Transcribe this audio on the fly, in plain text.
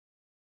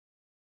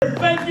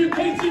Thank you,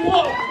 Casey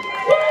Wolf. Woo!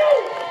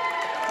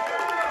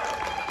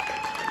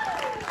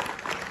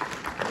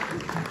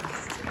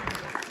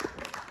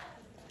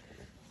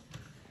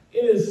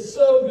 It is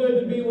so good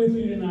to be with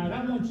you tonight.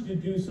 I want you to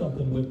do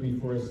something with me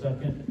for a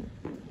second.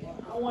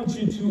 I want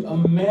you to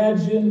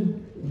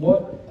imagine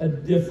what a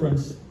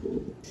difference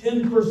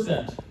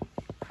 10%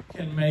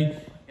 can make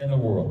in the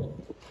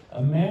world.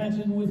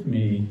 Imagine with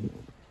me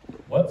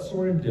what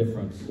sort of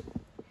difference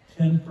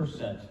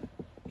 10%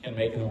 can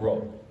make in the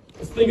world.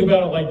 Let's think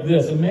about it like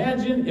this.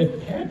 Imagine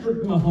if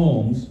Patrick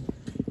Mahomes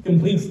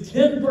completes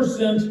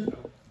 10%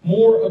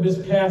 more of his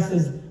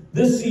passes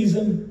this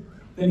season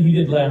than he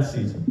did last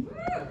season.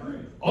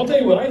 I'll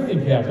tell you what I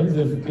think happens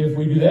if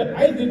we do that.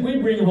 I think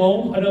we bring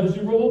home another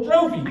Super Bowl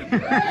trophy.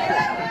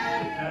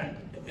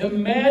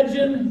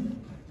 Imagine,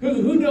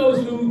 who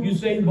knows who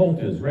Usain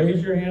Bolt is?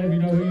 Raise your hand if you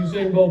know who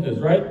Usain Bolt is,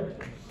 right?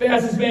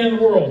 Fastest man in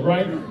the world,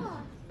 right?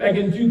 Back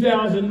in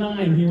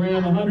 2009, he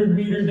ran a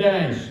 100-meter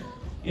dash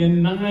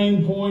in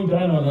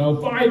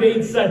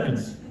 9.58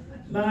 seconds.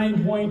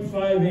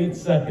 9.58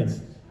 seconds.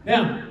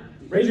 Now,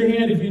 raise your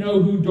hand if you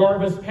know who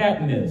Darvis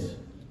Patton is.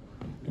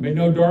 Anybody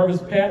know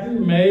Darvis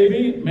Patton?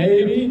 Maybe.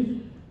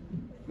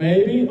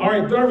 All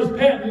right, Darvis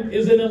Patton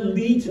is an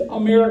elite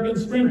American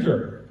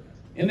sprinter.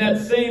 In that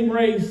same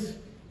race,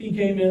 he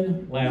came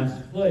in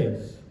last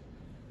place.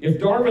 If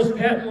Darvis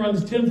Patton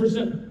runs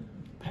 10%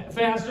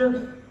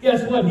 faster,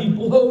 guess what? He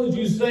blows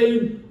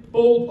Usain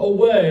Bolt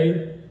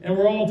away, and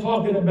we're all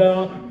talking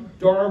about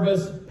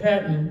Darvis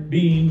Patton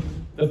being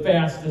the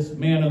fastest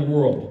man in the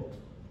world.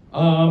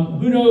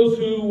 Who knows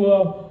who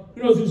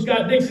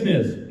Scott Dixon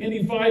is?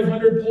 Indy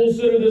 500 pole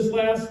sitter this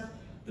last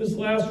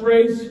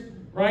race,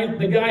 right?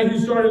 The guy who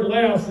started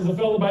last is a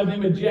fellow by the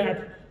name of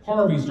Jack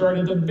Harvey,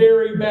 started at the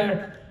very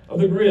back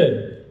of the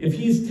grid. If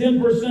he's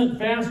 10%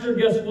 faster,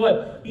 guess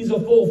what? He's a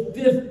full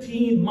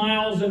 15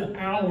 miles an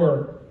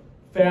hour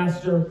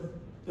faster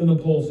than the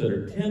pole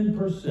sitter.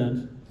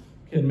 10%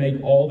 can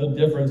make all the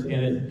difference, and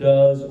it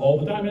does all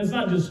the time. And it's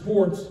not just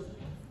sports.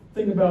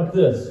 Think about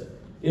this.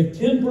 If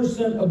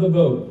 10% of the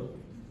vote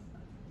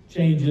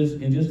changes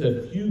in just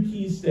a few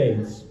key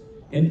states,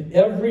 in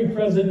every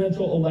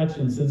presidential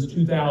election since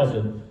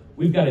 2000,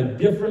 we've got a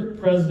different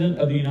president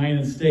of the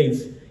United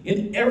States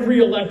in every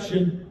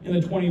election in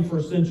the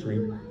 21st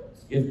century,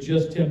 if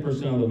just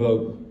 10% of the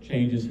vote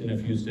changes in a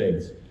few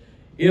states.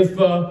 If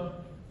the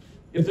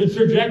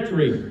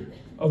trajectory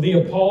of the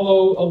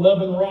Apollo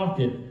 11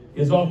 rocket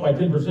is off by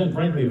 10%,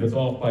 frankly, if it's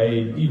off by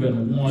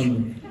even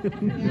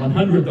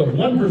 1/100th of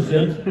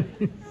 1%,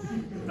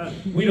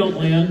 we don't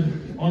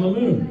land on the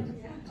moon.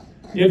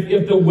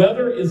 If the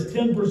weather is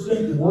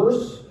 10%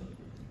 worse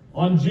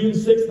on June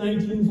 6,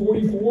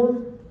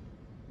 1944,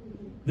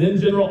 then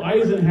General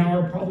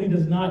Eisenhower probably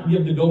does not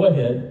give the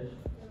go-ahead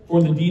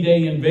for the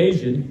D-Day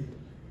invasion,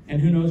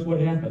 and who knows what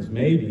happens.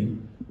 Maybe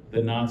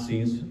the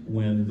Nazis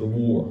win the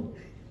war.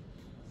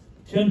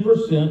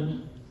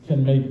 10%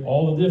 can make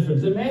all the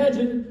difference.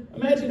 Imagine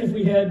if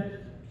we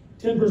had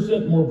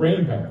 10% more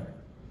brain power.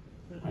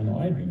 I know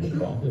I'd be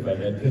involved if I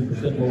had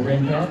 10% more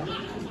brain power.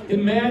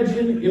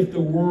 Imagine if the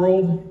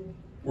world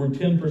were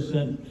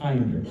 10%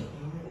 kinder.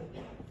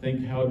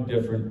 Think how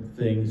different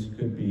things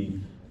could be.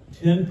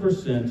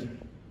 10%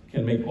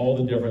 can make all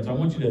the difference. I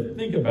want you to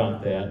think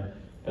about that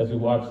as we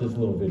watch this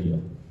little video.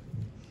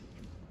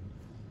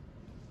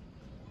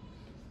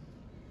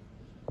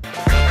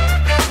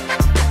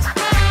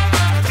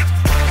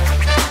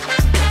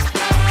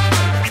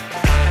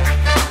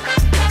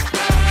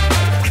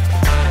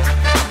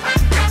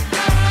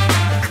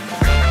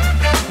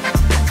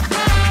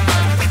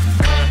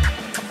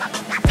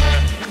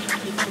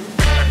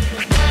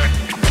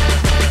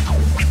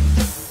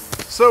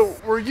 So,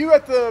 were you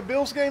at the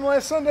Bills game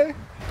last Sunday?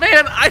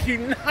 Man, I do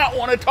not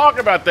want to talk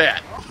about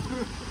that.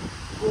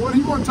 Well, what do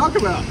you want to talk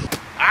about?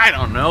 I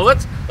don't know.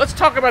 Let's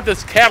talk about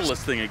this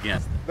Catalyst thing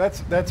again.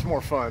 That's more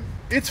fun.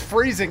 It's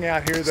freezing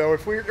out here, though.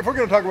 If we're going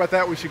to talk about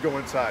that, we should go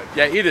inside.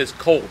 Yeah, it is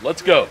cold.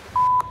 Let's go.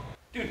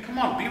 Dude, come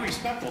on, be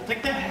respectful.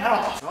 Take that hat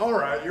off. All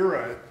right, you're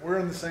right. We're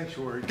in the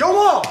sanctuary. Go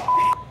on!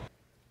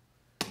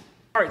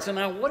 All right, so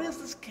now what is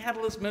this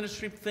Catalyst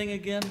ministry thing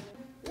again?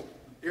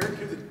 Eric,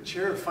 you're the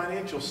chair of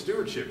financial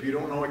stewardship. You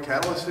don't know what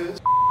Catalyst is?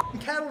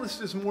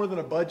 Catalyst is more than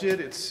a budget.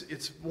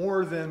 It's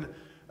more than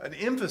an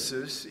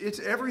emphasis.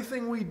 It's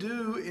everything we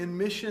do in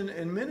mission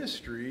and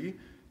ministry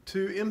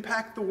to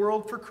impact the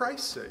world for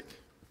Christ's sake.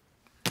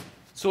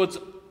 So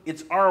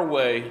it's our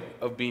way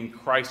of being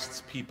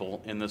Christ's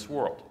people in this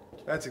world.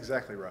 That's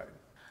exactly right.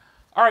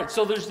 All right,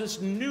 so there's this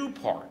new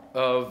part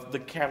of the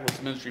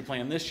Catalyst ministry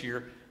plan this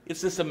year. It's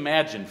this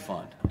Imagine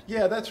Fund.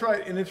 Yeah, that's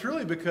right. And it's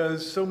really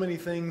because so many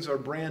things are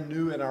brand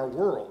new in our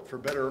world, for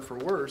better or for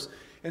worse.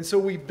 And so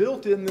we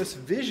built in this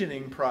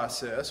visioning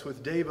process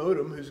with Dave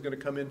Odom, who's going to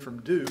come in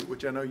from Duke,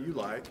 which I know you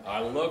like. I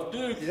love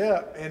Duke.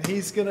 Yeah, and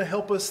he's going to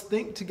help us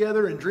think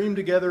together and dream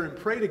together and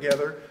pray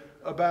together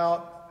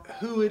about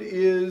who it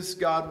is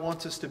God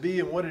wants us to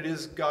be and what it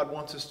is God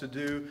wants us to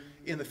do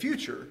in the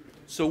future.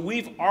 So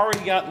we've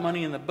already got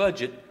money in the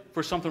budget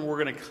for something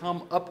we're going to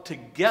come up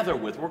together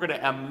with. We're going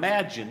to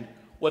imagine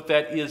what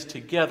that is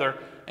together,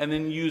 and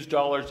then use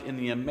dollars in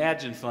the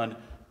Imagine Fund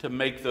to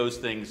make those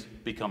things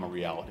become a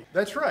reality.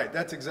 That's right.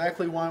 That's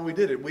exactly why we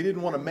did it. We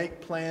didn't want to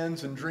make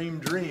plans and dream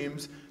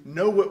dreams,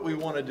 know what we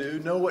want to do,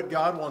 know what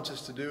God wants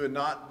us to do, and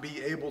not be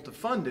able to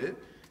fund it.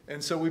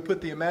 And so we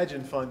put the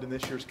Imagine Fund in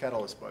this year's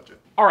Catalyst budget.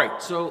 All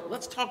right, so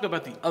let's talk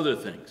about the other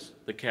things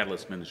the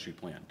Catalyst Ministry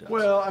Plan does.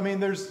 Well, I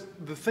mean, there's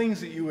the things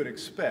that you would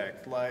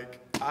expect. Like,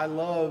 I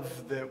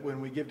love that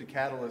when we give to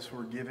Catalyst,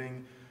 we're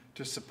giving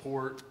to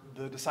support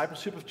the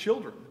discipleship of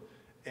children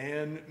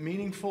and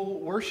meaningful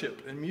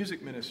worship and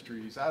music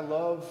ministries. I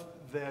love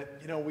that,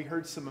 you know, we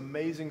heard some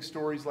amazing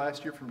stories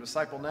last year from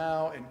Disciple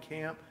Now and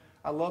Camp.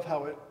 I love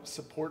how it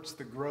supports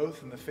the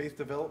growth and the faith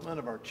development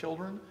of our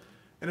children.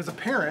 And as a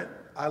parent,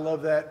 I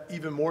love that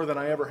even more than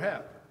I ever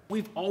have.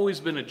 We've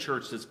always been a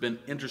church that's been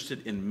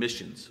interested in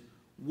missions.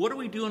 What are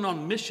we doing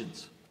on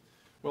missions?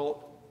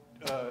 Well,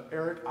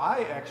 Eric,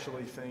 I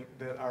actually think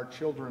that our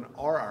children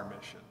are our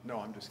mission. No,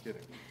 I'm just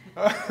kidding.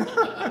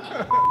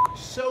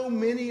 So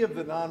many of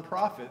the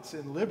nonprofits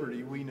in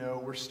Liberty, we know,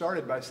 were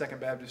started by Second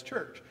Baptist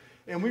Church.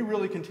 And we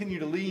really continue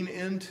to lean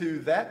into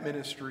that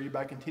ministry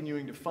by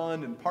continuing to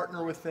fund and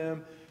partner with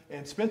them.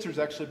 And Spencer's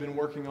actually been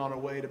working on a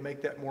way to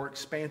make that more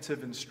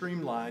expansive and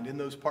streamlined in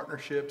those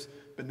partnerships,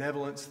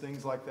 benevolence,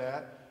 things like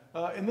that.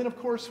 And then, of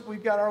course,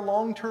 we've got our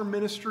long-term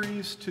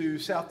ministries to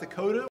South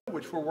Dakota,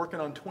 which we're working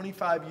on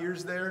 25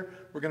 years there.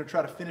 We're going to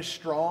try to finish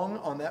strong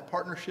on that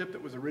partnership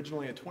that was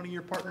originally a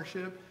 20-year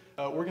partnership.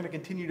 We're going to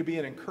continue to be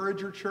an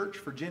encourager church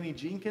for Jenny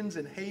Jenkins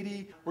in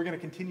Haiti. We're going to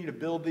continue to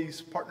build these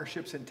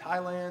partnerships in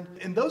Thailand.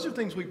 And those are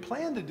things we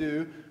plan to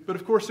do. But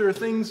of course, there are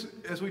things,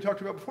 as we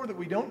talked about before, that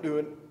we don't do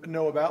and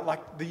know about,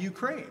 like the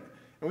Ukraine.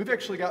 And we've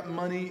actually got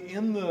money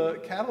in the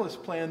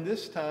Catalyst plan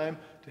this time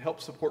to help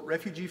support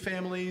refugee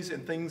families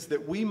and things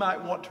that we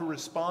might want to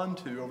respond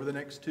to over the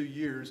next 2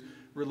 years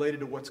related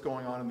to what's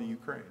going on in the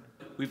Ukraine.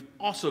 We've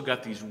also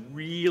got these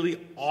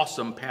really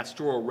awesome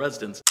pastoral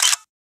residents.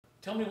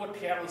 Tell me what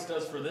Catalyst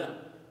does for them.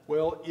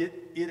 Well,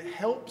 it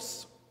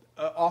helps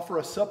offer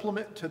a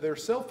supplement to their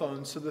cell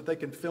phones so that they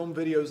can film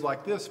videos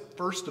like this,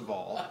 first of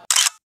all.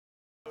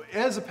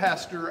 As a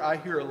pastor, I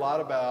hear a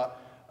lot about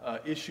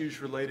issues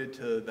related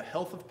to the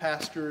health of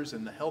pastors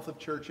and the health of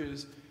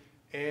churches.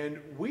 And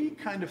we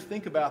kind of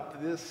think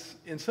about this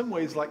in some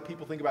ways like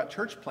people think about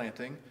church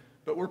planting,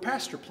 but we're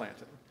pastor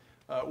planting.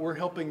 We're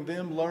helping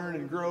them learn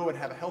and grow and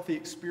have a healthy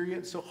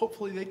experience, so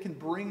hopefully they can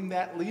bring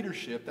that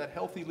leadership, that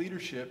healthy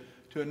leadership,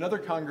 to another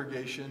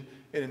congregation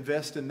and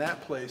invest in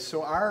that place.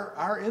 So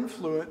our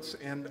influence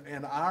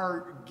and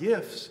our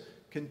gifts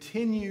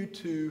continue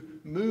to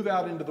move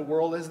out into the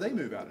world as they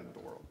move out into the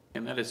world.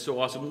 And that is so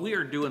awesome. We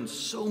are doing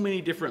so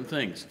many different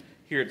things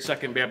here at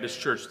Second Baptist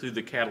Church through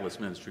the Catalyst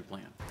Ministry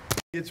Plan.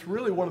 It's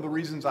really one of the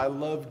reasons I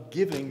love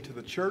giving to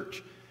the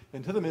church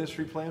and to the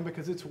ministry plan,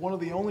 because it's one of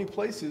the only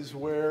places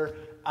where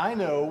I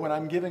know when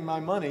I'm giving my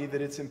money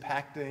that it's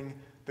impacting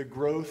the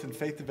growth and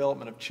faith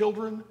development of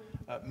children,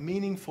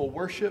 meaningful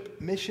worship,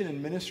 mission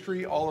and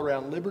ministry all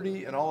around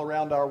Liberty and all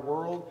around our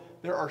world.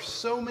 There are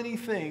so many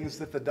things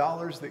that the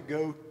dollars that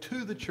go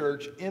to the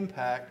church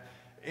impact,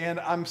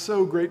 and I'm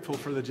so grateful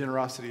for the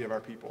generosity of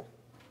our people.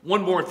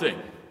 One more thing.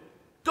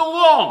 Go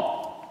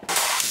long!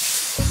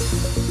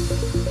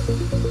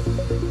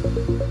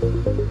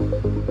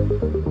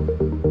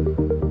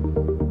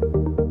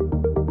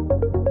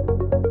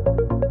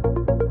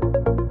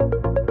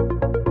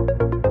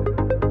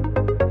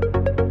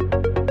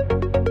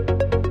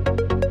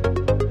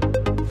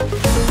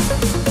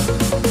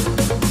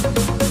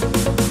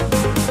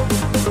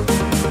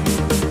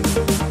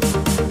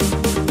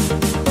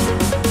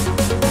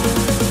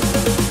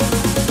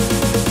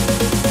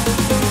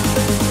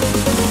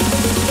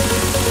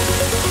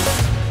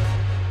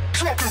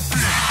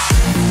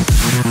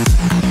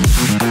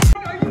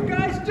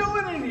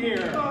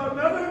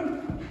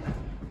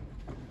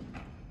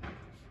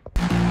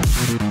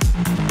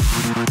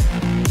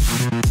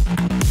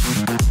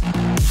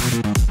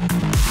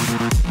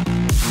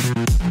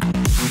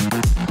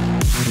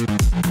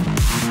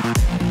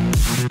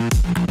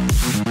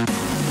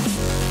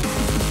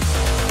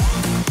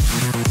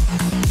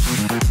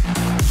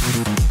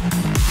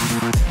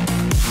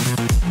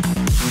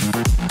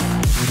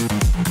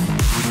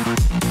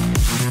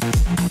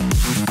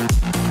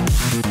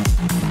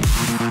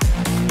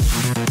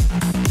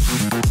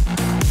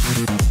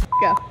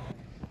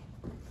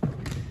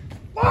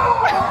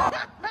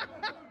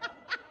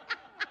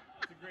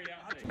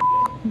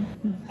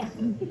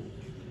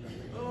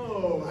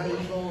 Oh, how you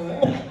calling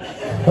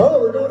that? Oh,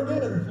 we're going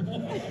again.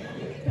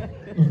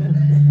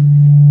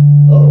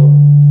 Oh.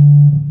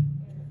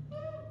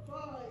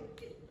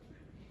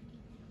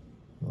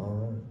 All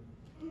right.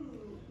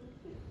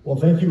 Well,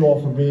 thank you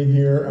all for being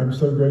here. I'm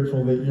so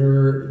grateful that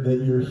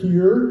you're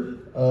here.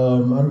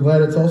 I'm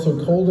glad it's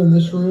also cold in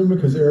this room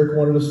because Eric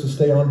wanted us to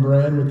stay on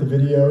brand with the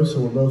video,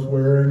 so we're both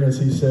wearing, as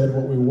he said,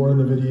 what we wore in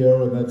the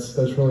video, and that's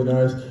really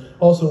nice.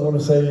 Also want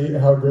to say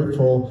how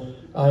grateful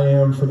I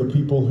am for the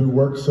people who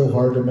worked so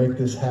hard to make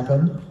this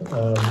happen.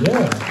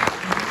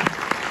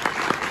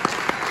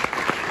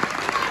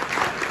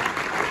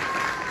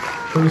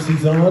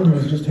 Tracy's on, who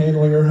was just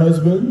handling her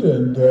husband,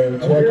 and A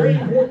very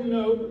Jackie. important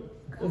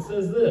note that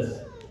says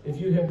this: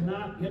 if you have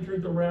not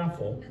entered the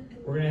raffle,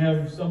 we're going to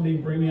have somebody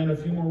bring in a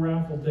few more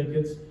raffle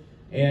tickets.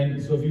 And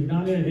so if you've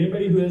not entered,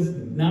 anybody who has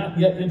not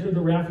yet entered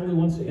the raffle who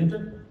wants to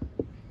enter?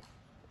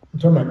 We're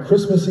talking about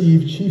Christmas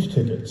Eve Chief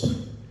tickets.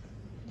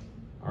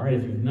 All right,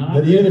 if you've not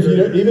But even if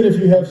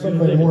you have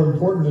something entered, more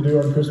important to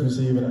do on Christmas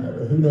Eve,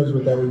 and who knows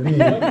what that would be,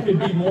 what could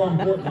be more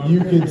important on you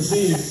could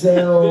Christmas Eve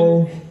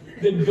sell.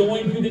 than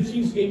going to the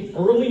Chiefs game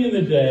early in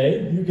the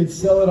day, You could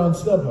sell it on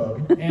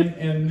StubHub.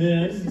 and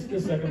then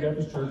the Second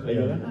Baptist Church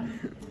later that night.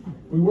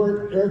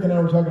 Eric and I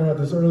were talking about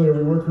this earlier.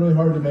 We worked really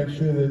hard to make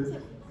sure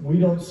that we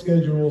don't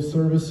schedule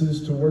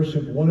services to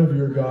worship one of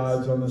your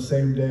gods on the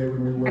same day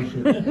when we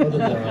worship other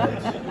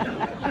gods.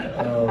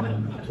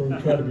 So we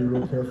try to be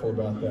real careful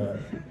about that.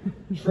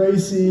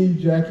 Tracy,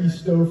 Jackie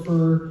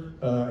Stouffer,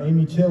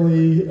 Amy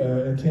Tilley,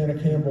 and Tana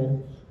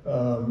Campbell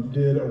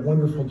did a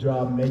wonderful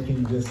job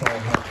making this all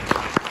happen.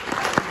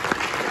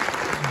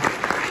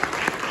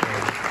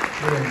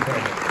 Really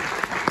incredible.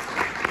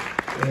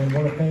 And I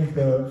want to thank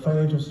the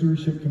Financial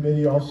Stewardship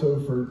Committee also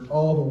for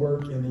all the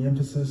work and the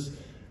emphasis.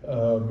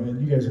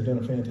 And you guys have done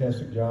a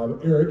fantastic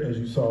job. Eric, as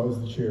you saw, is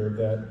the chair of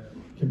that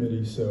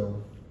committee,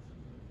 so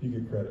you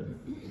get credit.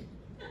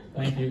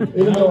 Thank you.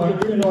 Even though I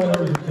know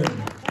the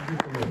team.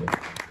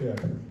 Yeah.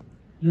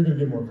 You're going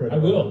to get more credit. I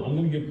will. I'm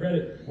going to give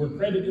credit where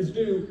credit is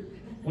due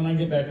when I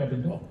get back up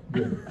and talk.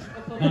 Good.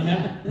 Not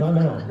now. Not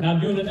now. Now I'm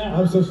doing it now.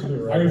 I'm supposed to do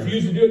it right I now.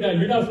 refuse to do it now.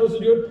 You're not supposed to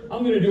do it.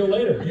 I'm going to do it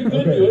later. You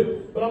could Okay. do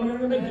it, but I'm going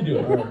to make you do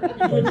it. All right.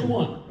 You do what you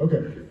want.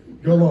 Okay.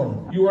 Go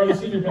long. You are the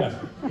senior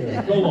pastor.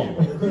 Yeah. Go long.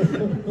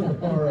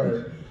 All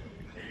right.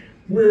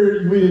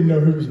 We didn't know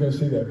who was going to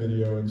see that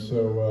video, and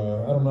so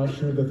I'm not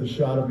sure that the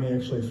shot of me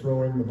actually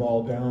throwing the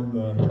ball down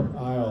the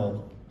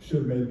aisle should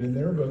have made it in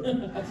there, but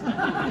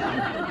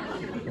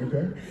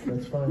okay,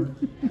 that's fine.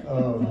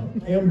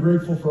 I am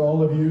grateful for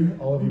all of you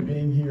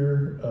being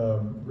here,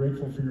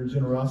 grateful for your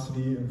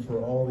generosity and for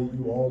all that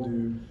you all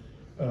do,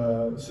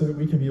 so that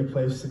we can be a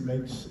place that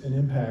makes an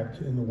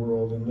impact in the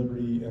world and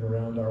liberty and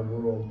around our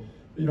world.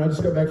 You know, I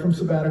just got back from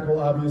sabbatical,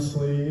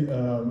 obviously.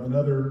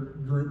 Another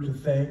group to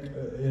thank,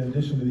 in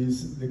addition to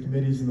the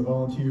committees and the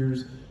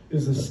volunteers,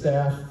 is the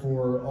staff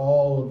for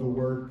all of the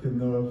work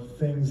and the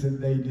things that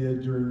they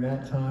did during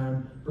that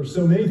time for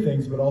so many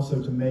things, but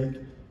also to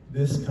make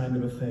this kind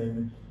of a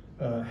thing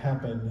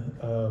happen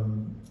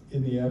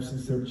in the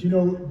absence there. But you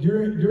know,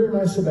 during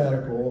my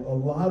sabbatical, a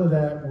lot of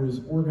that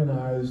was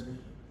organized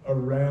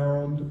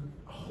around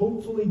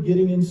hopefully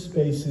getting in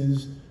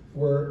spaces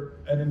where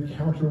an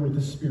encounter with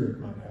the Spirit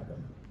might happen.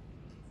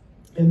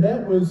 And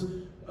that was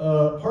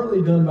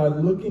partly done by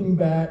looking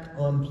back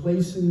on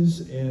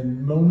places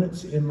and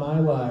moments in my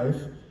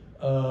life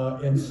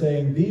and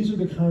saying, these are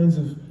the kinds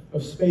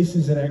of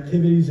spaces and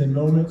activities and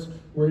moments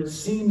where it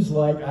seems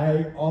like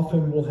I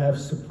often will have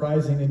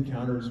surprising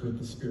encounters with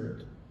the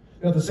Spirit.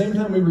 Now, at the same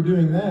time we were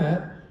doing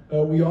that,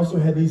 we also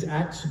had these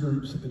ACTS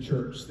groups at the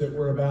church that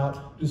were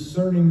about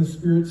discerning the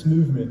Spirit's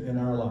movement in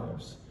our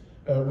lives.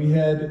 We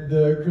had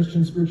the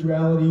Christian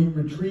Spirituality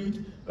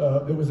Retreat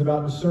that was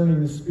about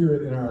discerning the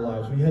Spirit in our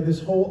lives. We had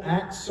this whole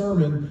Acts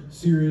sermon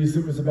series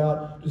that was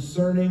about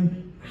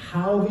discerning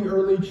how the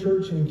early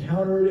church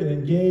encountered and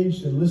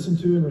engaged and listened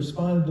to and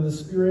responded to the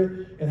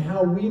Spirit, and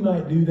how we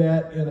might do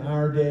that in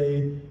our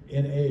day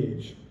and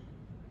age.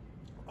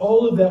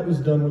 All of that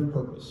was done with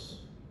purpose.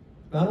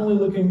 Not only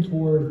looking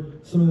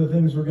toward some of the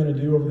things we're going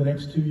to do over the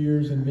next 2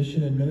 years in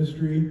mission and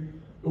ministry,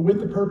 but with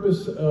the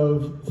purpose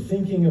of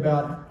thinking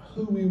about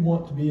who we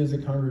want to be as a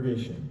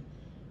congregation.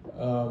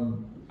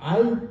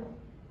 I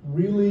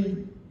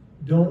really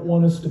don't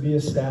want us to be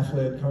a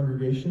staff-led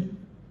congregation.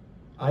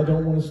 I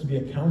don't want us to be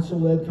a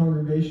council-led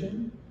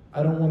congregation.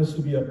 I don't want us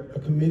to be a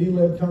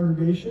committee-led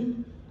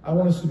congregation. I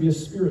want us to be a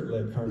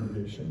Spirit-led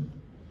congregation.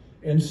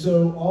 And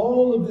so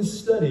all of this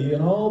study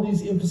and all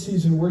these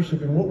emphases in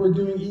worship and what we're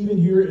doing even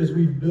here as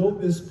we've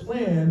built this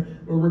plan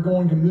where we're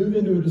going to move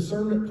into a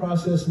discernment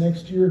process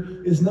next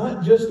year is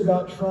not just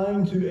about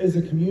trying to, as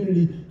a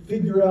community,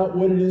 figure out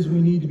what it is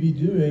we need to be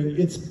doing.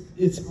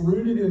 It's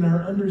rooted in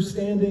our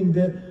understanding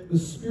that the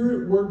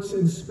Spirit works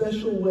in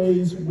special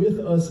ways with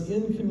us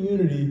in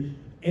community,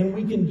 and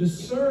we can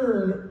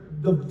discern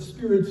the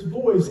Spirit's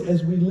voice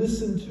as we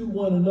listen to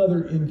one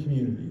another in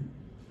community.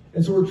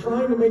 And so we're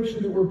trying to make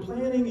sure that we're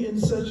planning in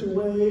such a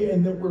way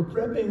and that we're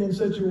prepping in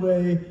such a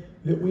way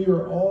that we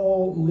are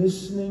all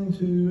listening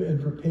to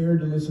and prepared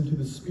to listen to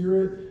the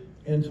Spirit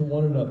and to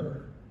one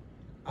another.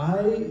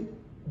 I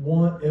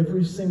want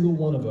every single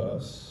one of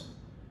us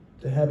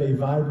to have a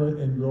vibrant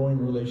and growing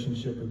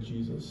relationship with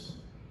Jesus.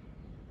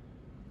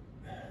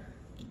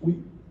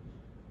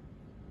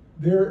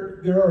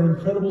 There are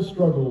incredible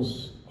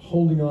struggles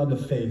holding on to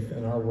faith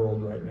in our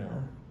world right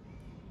now.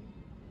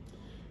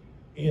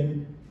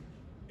 And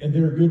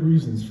there are good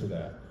reasons for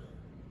that.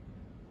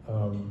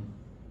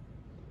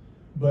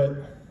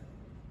 But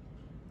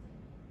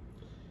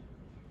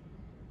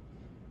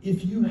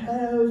if you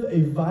have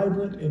a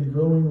vibrant and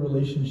growing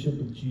relationship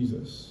with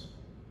Jesus,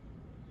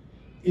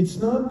 it's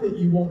not that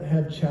you won't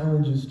have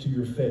challenges to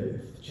your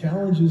faith.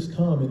 Challenges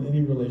come in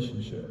any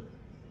relationship.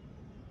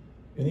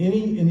 In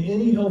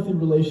any healthy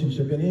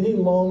relationship, in any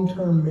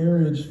long-term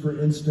marriage,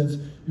 for instance,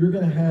 you're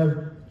going to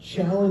have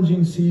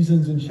challenging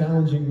seasons and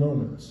challenging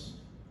moments.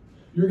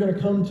 You're going to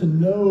come to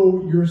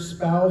know your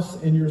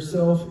spouse and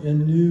yourself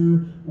in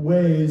new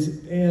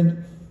ways.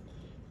 And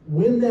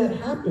when that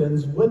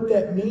happens, what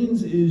that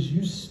means is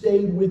you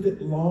stayed with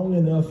it long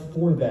enough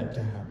for that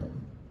to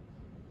happen.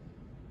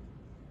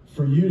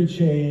 For you to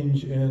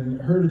change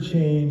and her to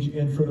change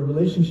and for the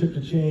relationship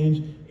to change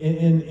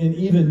and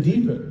even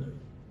deepen.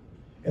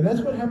 And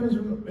that's what happens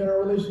in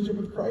our relationship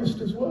with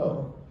Christ as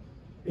well.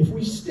 If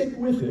we stick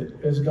with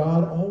it, as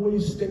God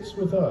always sticks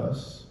with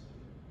us,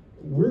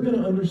 we're going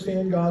to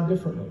understand God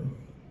differently.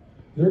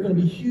 There are going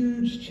to be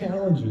huge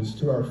challenges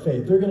to our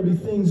faith. There are going to be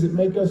things that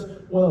make us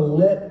want to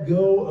let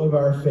go of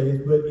our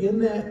faith. But in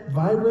that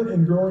vibrant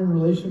and growing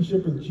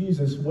relationship with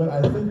Jesus, what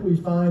I think we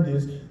find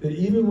is that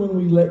even when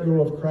we let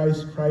go of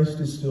Christ, Christ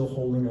is still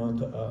holding on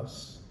to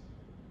us.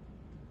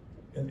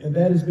 And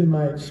that has been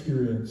my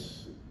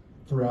experience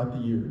throughout the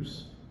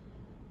years.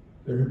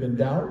 There have been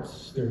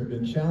doubts, there have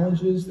been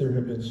challenges, there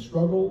have been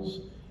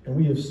struggles, and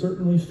we have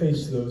certainly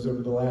faced those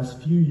over the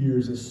last few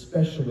years,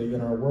 especially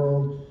in our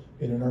world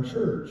and in our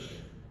church.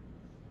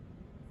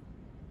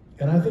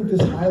 And I think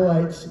this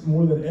highlights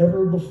more than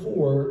ever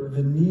before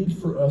the need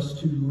for us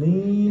to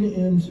lean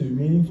into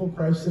meaningful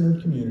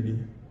Christ-centered community,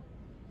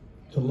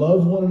 to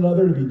love one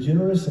another, to be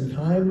generous and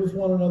kind with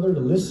one another, to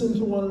listen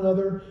to one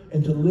another,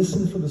 and to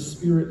listen for the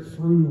Spirit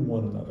through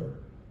one another.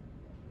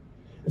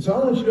 And so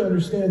I want you to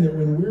understand that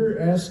when we're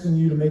asking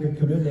you to make a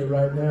commitment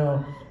right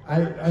now,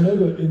 I know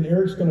that, and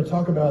Eric's going to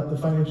talk about the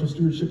Financial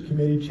Stewardship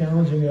Committee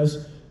challenging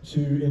us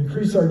to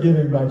increase our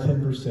giving by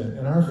 10%.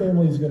 And our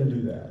family is going to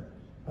do that.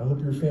 I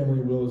hope your family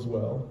will as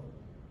well.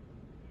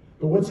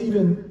 But what's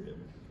even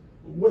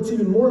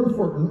more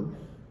important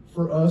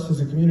for us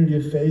as a community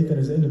of faith and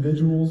as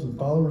individuals and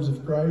followers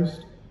of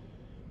Christ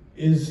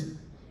is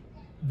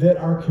that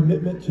our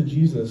commitment to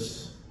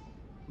Jesus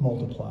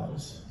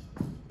multiplies.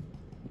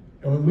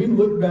 And when we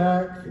look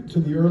back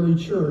to the early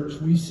church,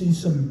 we see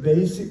some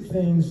basic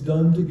things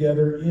done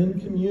together in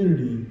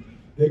community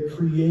that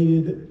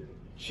created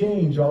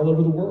change all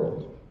over the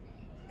world.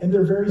 And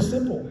they're very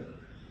simple.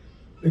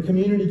 The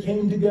community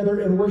came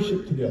together and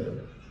worshiped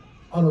together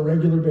on a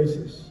regular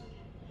basis.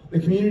 The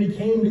community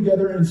came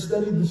together and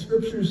studied the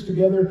scriptures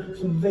together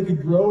so that they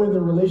could grow in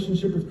their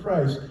relationship with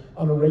Christ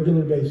on a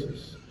regular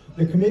basis.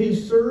 The committee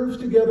served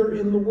together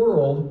in the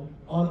world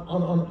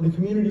the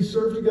community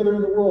served together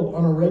in the world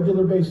on a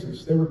regular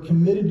basis. They were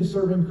committed to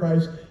serving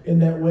Christ in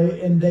that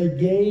way, and they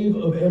gave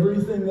of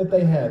everything that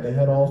they had. They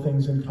had all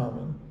things in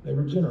common. They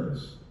were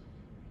generous.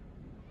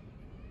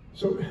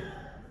 So,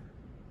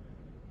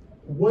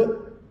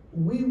 what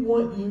we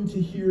want you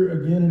to hear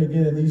again and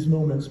again in these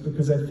moments,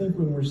 because I think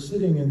when we're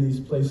sitting in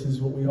these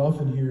places, what we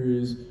often hear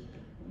is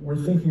we're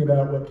thinking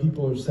about what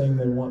people are saying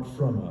they want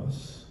from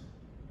us.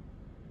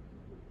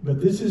 But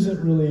this isn't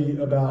really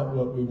about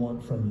what we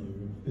want from you.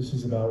 This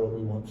is about what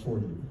we want for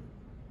you.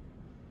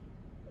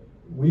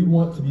 We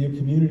want to be a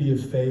community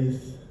of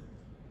faith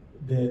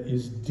that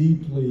is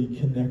deeply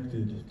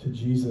connected to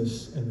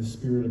Jesus and the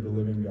Spirit of the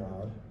living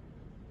God.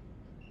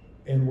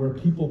 And where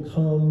people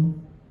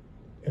come,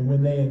 and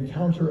when they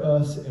encounter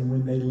us, and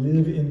when they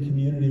live in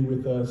community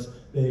with us,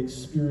 they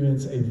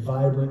experience a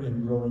vibrant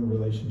and growing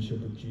relationship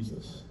with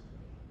Jesus.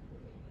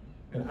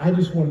 And I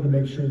just wanted to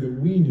make sure that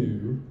we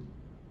knew,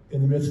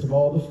 in the midst of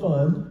all the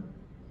fun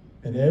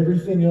and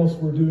everything else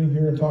we're doing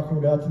here and talking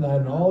about tonight,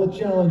 and all the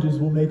challenges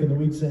we'll make in the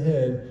weeks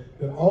ahead,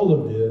 that all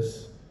of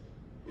this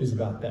is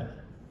about that.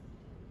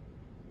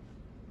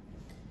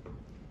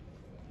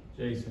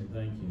 Jason,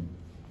 thank you.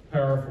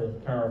 Powerful,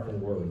 powerful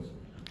words.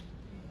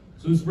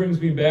 So this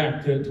brings me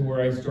back to where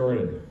I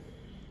started.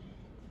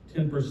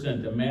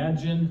 10%.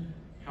 Imagine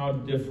how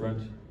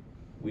different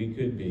we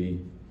could be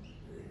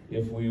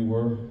if we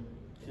were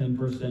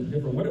 10%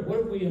 different. What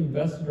if we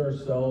invested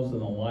ourselves in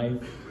the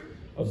life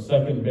of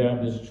Second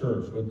Baptist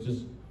Church with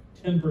just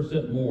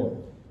 10% more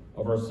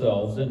of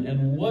ourselves?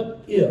 And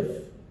what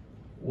if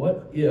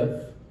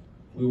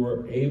we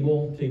were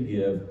able to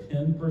give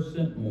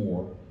 10%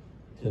 more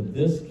to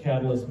this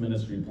Catalyst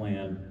ministry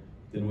plan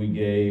than we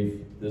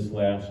gave this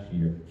last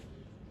year?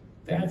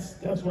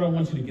 That's what I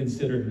want you to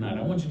consider tonight.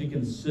 I want you to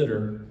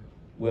consider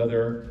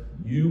whether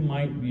you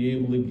might be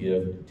able to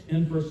give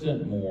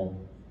 10% more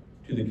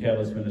to the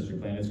Catalyst ministry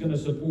plan. It's going to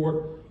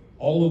support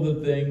all of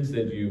the things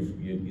that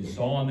you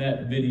saw in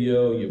that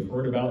video. You've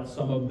heard about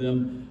some of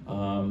them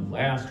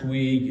last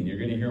week, and you're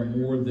going to hear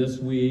more this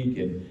week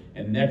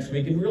and next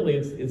week. And really,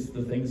 it's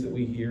the things that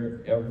we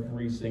hear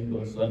every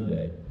single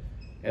Sunday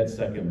at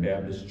Second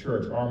Baptist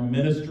Church. Our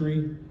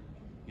ministry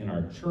in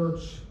our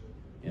church,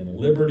 in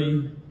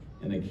Liberty,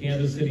 in the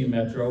Kansas City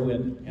metro,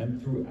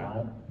 and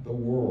throughout the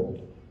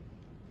world.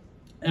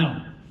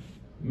 Now,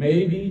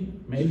 maybe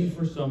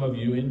for some of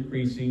you,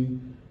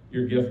 increasing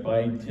your gift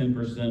by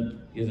 10%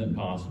 isn't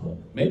possible.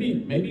 Maybe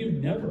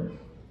you've never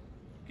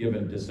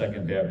given to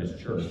Second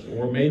Baptist Church.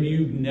 Or maybe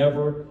you've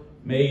never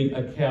made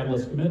a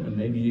Catalyst commitment.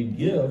 Maybe you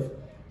give,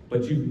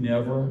 but you've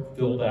never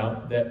filled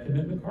out that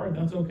commitment card.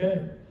 That's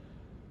okay.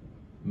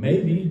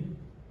 Maybe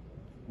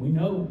we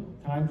know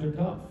times are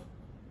tough.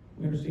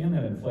 We understand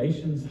that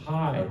inflation's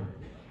high.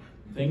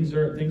 Things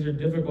are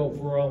difficult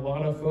for a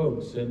lot of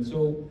folks. And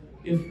so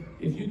if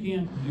you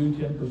can't do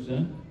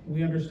 10%,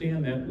 we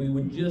understand that. We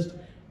would just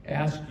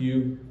ask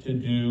you to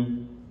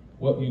do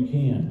what you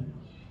can.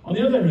 On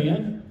the other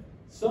hand,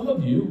 some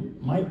of you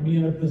might be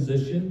in a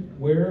position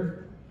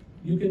where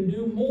you can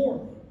do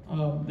more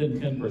than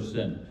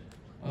 10%.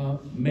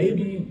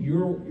 Maybe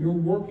you're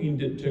working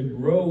to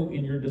grow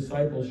in your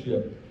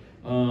discipleship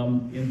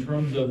in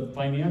terms of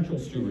financial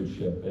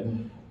stewardship,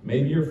 and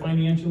maybe you're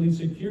financially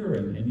secure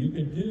and you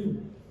could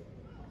do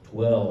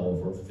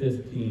 12 or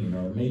 15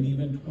 or maybe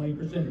even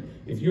 20%.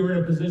 If you're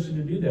in a position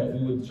to do that,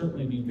 we would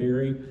certainly be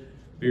very,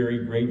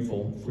 very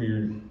grateful for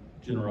your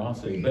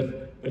generosity.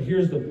 But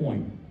here's the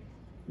point.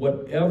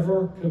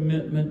 Whatever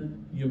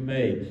commitment you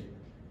make,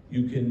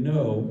 you can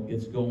know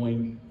it's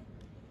going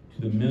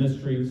to the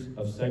ministries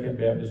of Second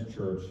Baptist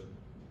Church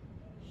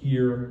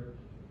here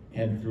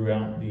and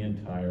throughout the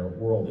entire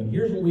world. And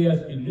here's what we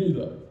ask you to do,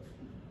 though.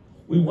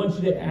 We want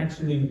you to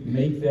actually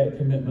make that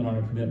commitment on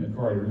a commitment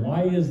card. And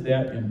why is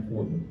that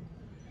important?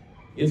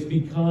 It's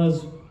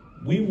because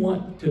we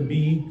want to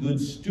be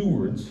good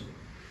stewards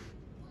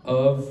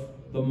of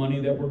the money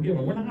that we're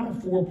given. We're not a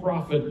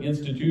for-profit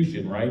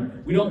institution, right?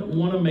 We don't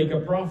want to make a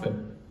profit.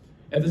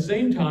 At the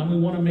same time, we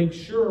want to make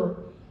sure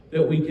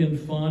that we can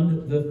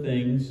fund the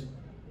things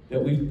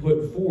that we've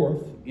put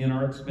forth in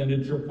our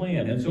expenditure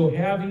plan. And so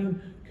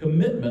having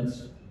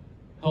commitments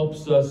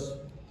helps us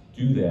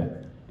do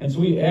that. And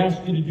so we ask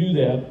you to do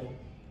that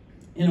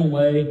in a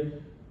way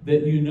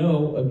that you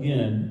know,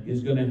 again,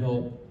 is going to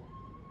help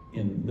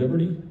in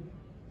Liberty,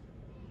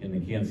 in the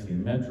Kansas City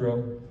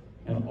Metro,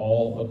 and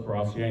all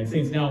across the United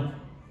States. Now,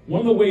 one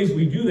of the ways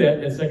we do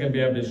that at Second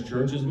Baptist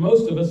Church is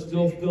most of us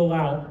still fill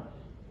out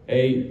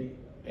a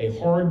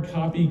hard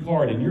copy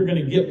card, and you're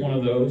going to get one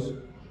of those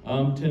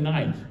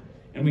tonight.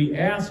 And we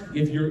ask,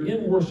 if you're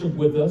in worship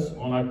with us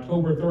on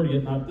October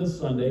 30th, not this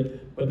Sunday,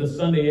 but the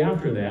Sunday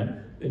after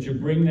that, that you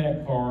bring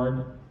that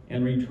card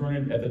and return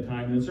it at the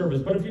time of the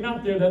service. But if you're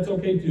not there, that's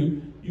okay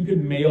too. You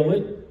can mail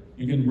it.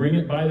 You can bring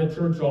it by the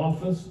church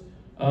office.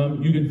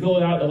 You can fill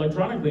it out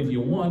electronically if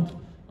you want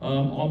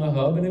on the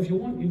hub. And if you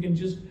want, you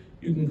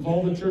can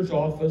call the church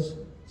office,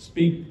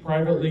 speak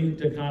privately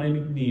to Connie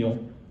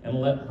McNeil, and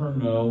let her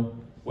know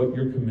what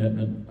your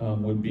commitment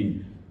would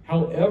be.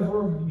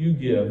 However you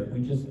give,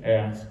 we just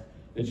ask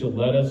that you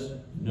let us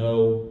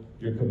know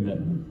your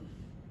commitment.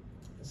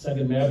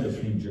 Second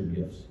Baptist needs your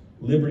gifts.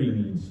 Liberty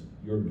needs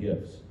your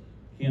gifts.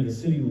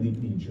 Kansas City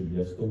needs your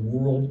gifts. The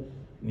world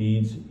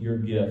needs your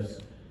gifts.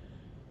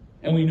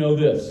 And we know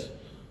this.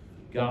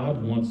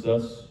 God wants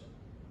us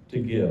to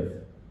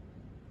give.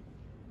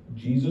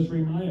 Jesus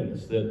reminded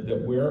us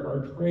that where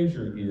our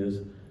treasure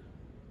is,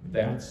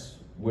 that's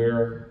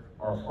where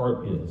our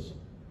heart is.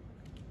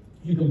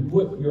 You can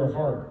put your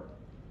heart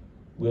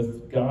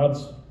with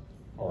God's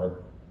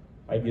heart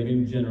by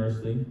giving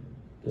generously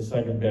to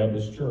Second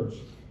Baptist Church.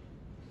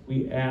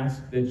 We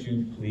ask that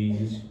you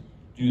please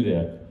do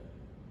that.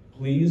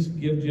 Please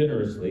give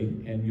generously,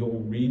 and you'll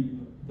reap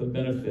the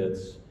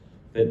benefits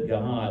that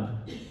God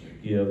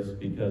gives,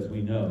 because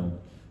we know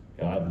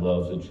God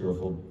loves a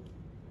cheerful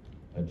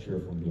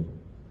giver.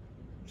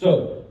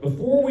 So,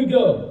 before we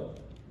go,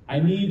 I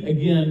need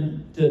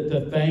again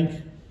to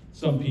thank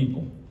some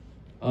people.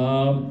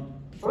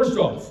 First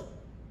off,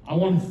 I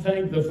want to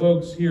thank the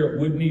folks here at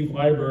Woodneath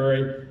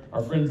Library,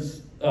 our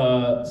friends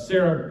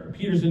Sarah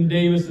Peterson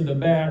Davis in the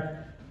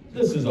back.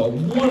 This is a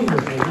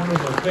wonderful,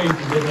 wonderful space,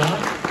 is it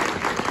not?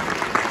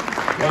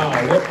 Wow,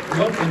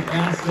 what an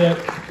asset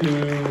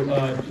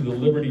to the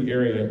Liberty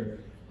area.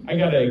 I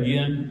got to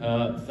again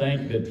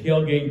thank the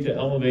Tailgate to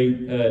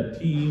Elevate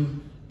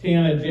team,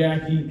 Tana,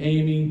 Jackie,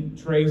 Amy,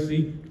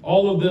 Tracy.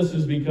 All of this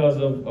is because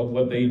of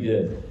what they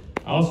did.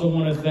 I also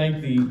want to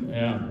thank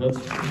let's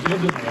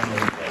give them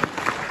one.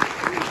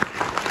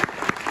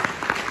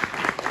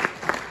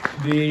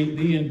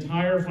 The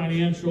entire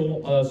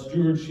financial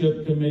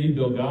stewardship committee,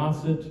 Bill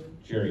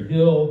Gossett, Jerry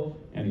Hill,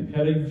 Annie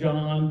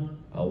Pettyjohn,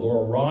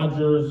 Laura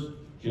Rogers,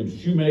 Jim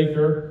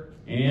Shoemaker,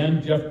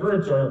 and Jeff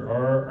Gertz,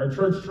 our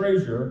church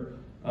treasurer,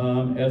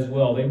 as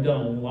well. They've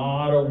done a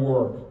lot of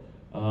work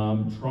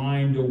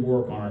trying to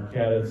work on our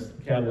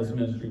Catalyst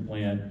ministry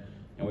plan,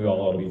 and we all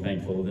ought to be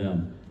thankful to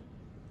them.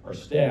 Our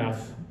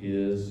staff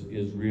is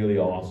really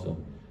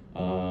awesome.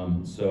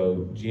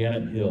 So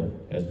Janet Hill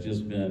has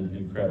just been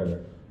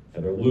incredible.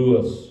 Heather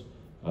Lewis,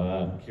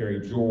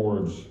 Carrie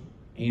George,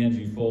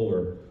 Angie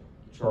Fuller,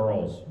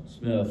 Charles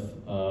Smith,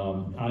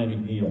 Connie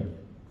McNeil,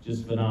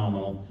 just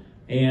phenomenal.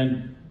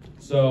 And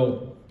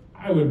so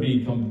I would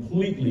be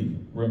completely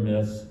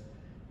remiss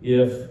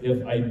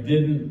if I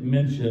didn't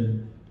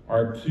mention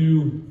our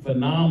two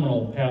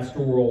phenomenal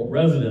pastoral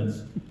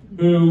residents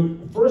who,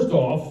 first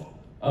off,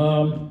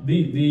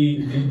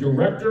 the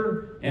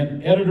director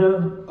and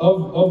editor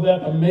of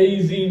that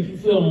amazing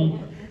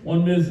film,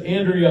 one Ms.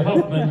 Andrea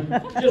Huffman.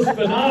 Just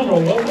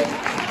phenomenal, wasn't it?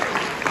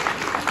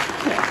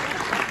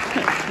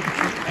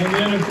 And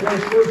then, of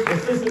course, first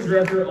assistant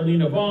director,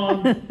 Alina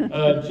Vaughn.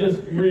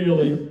 Just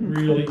really,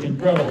 really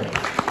incredible.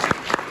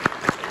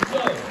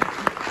 So,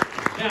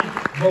 now,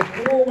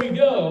 before we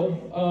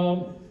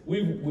go,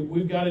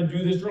 we've got to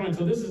do this drawing.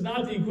 So this is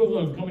not the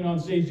equivalent of coming on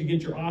stage to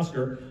get your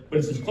Oscar, but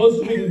it's as close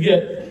as we can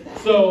get.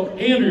 So,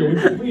 Andrea,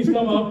 would you please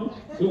come up?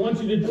 We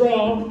want you to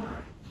draw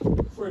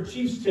for a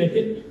Chiefs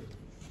ticket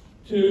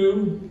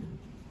to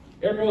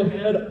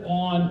Arrowhead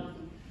on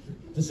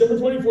December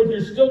 24th.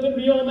 You're still going to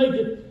be able to make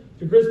it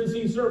to Christmas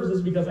Eve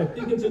services because I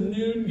think it's a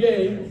noon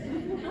game.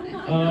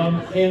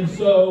 And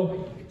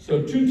so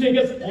 2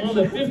 tickets on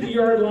the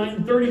 50-yard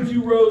line,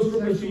 32 rows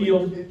from the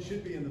field. It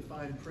should be in the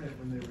fine print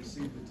when they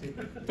receive the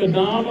ticket.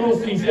 Phenomenal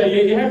seats. Yeah,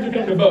 you have to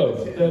come to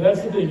both.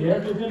 That's the thing. You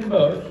have to attend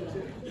both.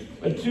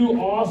 But 2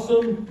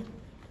 awesome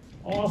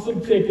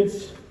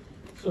tickets.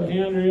 So,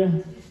 Andrea,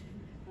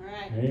 All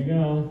right. there you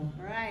go.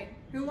 All right.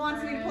 Who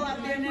wants me to pull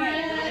out their name?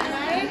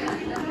 Right?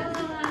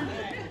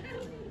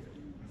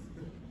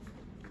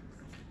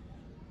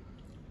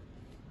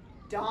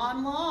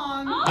 Don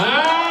Long.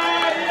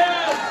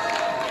 Yes!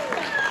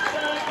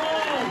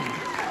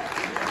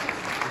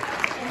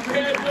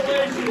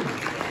 Congratulations.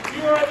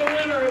 You are the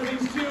winner of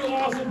these 2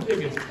 awesome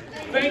tickets.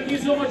 Thank you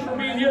so much for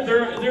being here.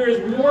 There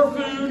is more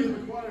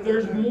food.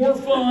 There's more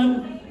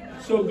fun.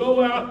 So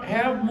go out,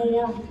 have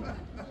more.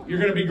 You're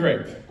going to be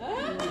great.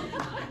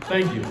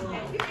 Thank you.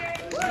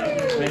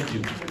 Thank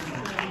you.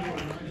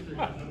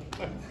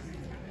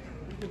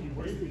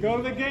 Go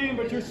to the game,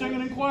 but you're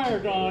singing in choir,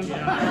 Don.